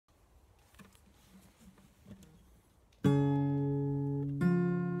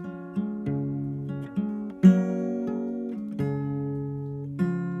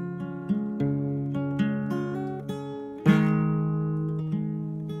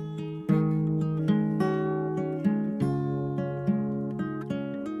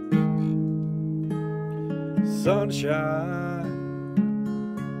Sunshine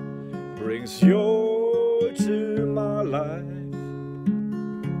brings joy to my life.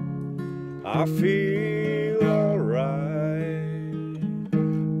 I feel alright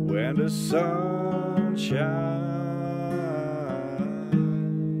when the sun shines.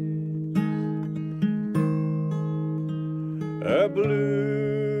 A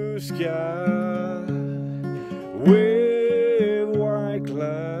blue sky with white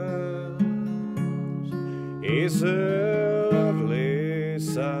clouds is a lovely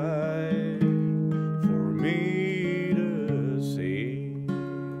sight for me to see.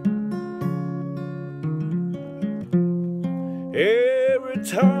 Every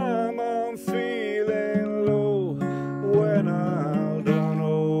time I'm feeling low, when I don't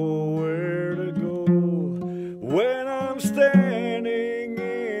know where to go, when I'm standing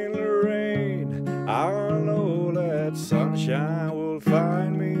in the rain, I know that sunshine will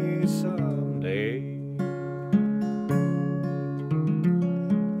find me someday.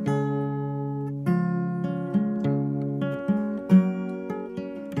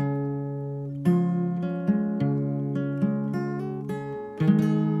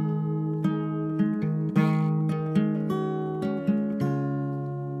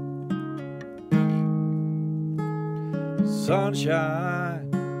 Sunshine,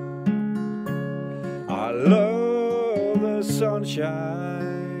 I love the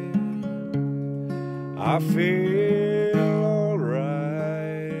sunshine. I feel alright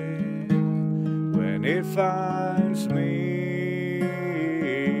when it finds me.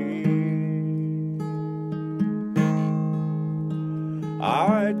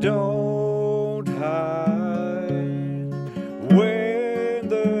 I don't hide when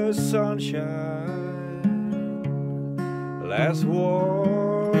the sunshine. That's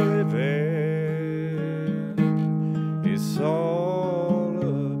what living is all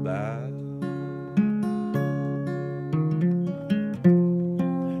about.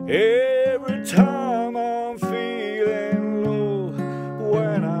 Every time I'm feeling low,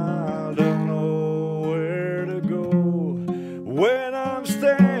 when I don't know where to go, when I'm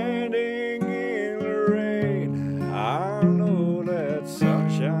standing in the rain, I know that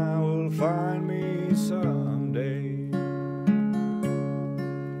sunshine will find me someday.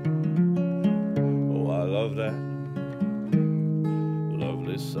 I love that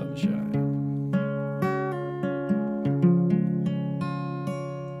lovely sunshine.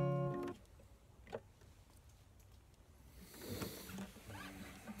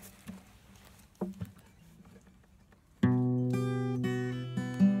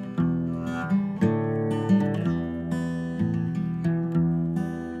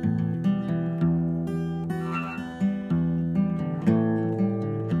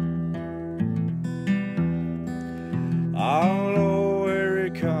 I don't know where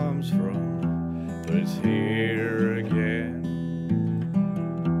it comes from, but it's here again.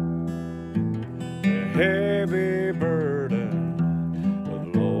 The heavy burden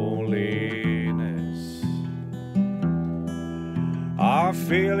of loneliness. I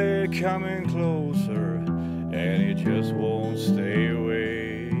feel it coming closer, and it just won't stay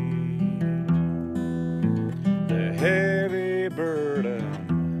away. The heavy burden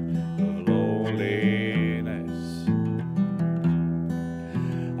of loneliness.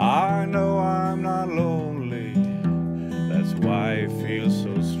 I know I'm not lonely, that's why it feels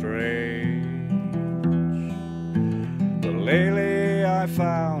so strange. But lately I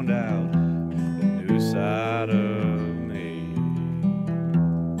found out the new side of me.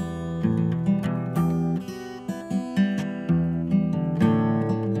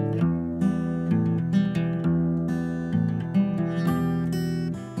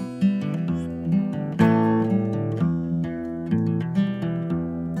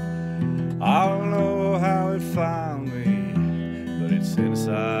 I don't know how it found me, but it's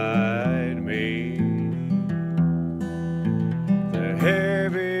inside me. The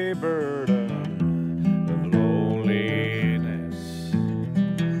heavy burden of loneliness.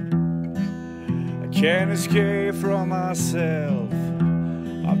 I can't escape from myself,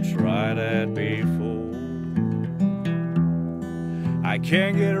 I've tried that before. I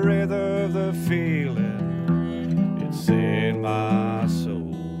can't get rid of the feeling, it's in my soul.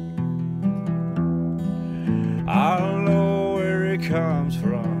 I don't know where it comes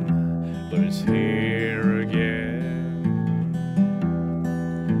from, but it's here again.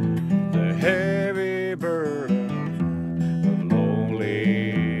 The